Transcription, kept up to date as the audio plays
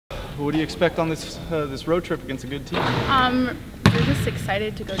What do you expect on this road trip against a good team? We're just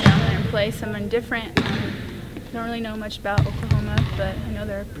excited to go down there and play someone different. Don't really know much about Oklahoma, but I know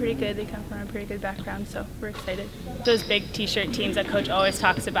they're pretty good. They come from a pretty good background, so we're excited. Those big T-shirt teams that Coach always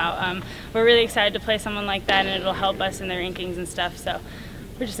talks about, we're really excited to play someone like that, and it'll help us in their rankings and stuff, so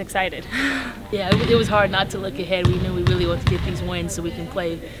we're just excited. Yeah, it was hard not to look ahead. We knew we really wanted to get these wins so we can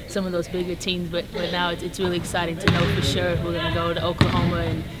play some of those bigger teams, but now it's really exciting to know for sure we're going to go to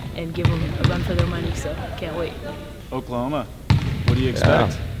Oklahoma and give them a run for their money, so can't wait. Oklahoma, what do you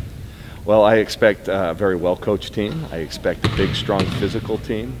expect? Yeah. Well, I expect a very well-coached team. I expect a big, strong physical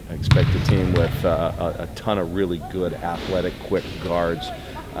team. I expect a team with a ton of really good, athletic, quick guards,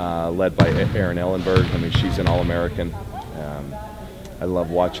 led by Erin Ellenberg. I mean, she's an All-American. I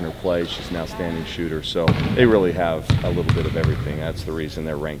love watching her play. She's an outstanding shooter. So they really have a little bit of everything. That's the reason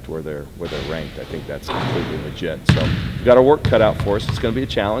they're ranked where they're ranked. I think that's completely legit. So we've got our work cut out for us. It's going to be a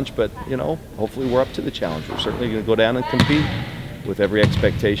challenge, but you know, hopefully we're up to the challenge. We're certainly going to go down and compete with every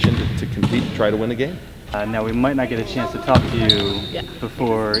expectation to compete and try to win the game. Now we might not get a chance to talk to you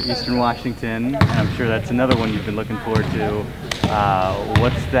before Eastern Washington. I'm sure that's another one you've been looking forward to.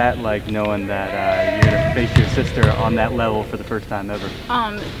 What's that like, knowing that you're going to face your sister on that level for the first time ever?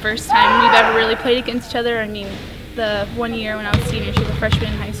 First time we've ever really played against each other. I mean, the one year when I was senior, she was a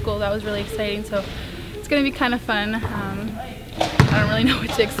freshman in high school. That was really exciting. So it's going to be kind of fun. I don't really know what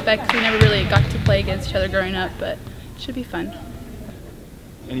to expect. We never really got to play against each other growing up, but it should be fun.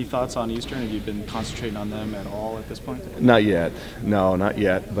 Any thoughts on Eastern? Have you been concentrating on them at all at this point? Not yet. No, not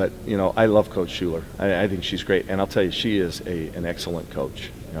yet. But, you know, I love Coach Schuler. I think she's great. And I'll tell you, she is an excellent coach.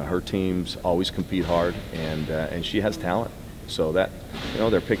 You know, her teams always compete hard, and she has talent. So that, you know,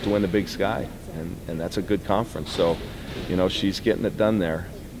 they're picked to win the Big Sky, and that's a good conference. So, you know, she's getting it done there.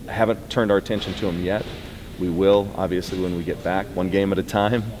 I haven't turned our attention to them yet. We will, obviously, when we get back, one game at a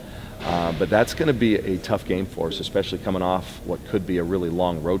time. But that's going to be a tough game for us, especially coming off what could be a really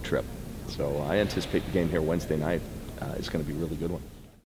long road trip. So I anticipate the game here Wednesday night is going to be a really good one.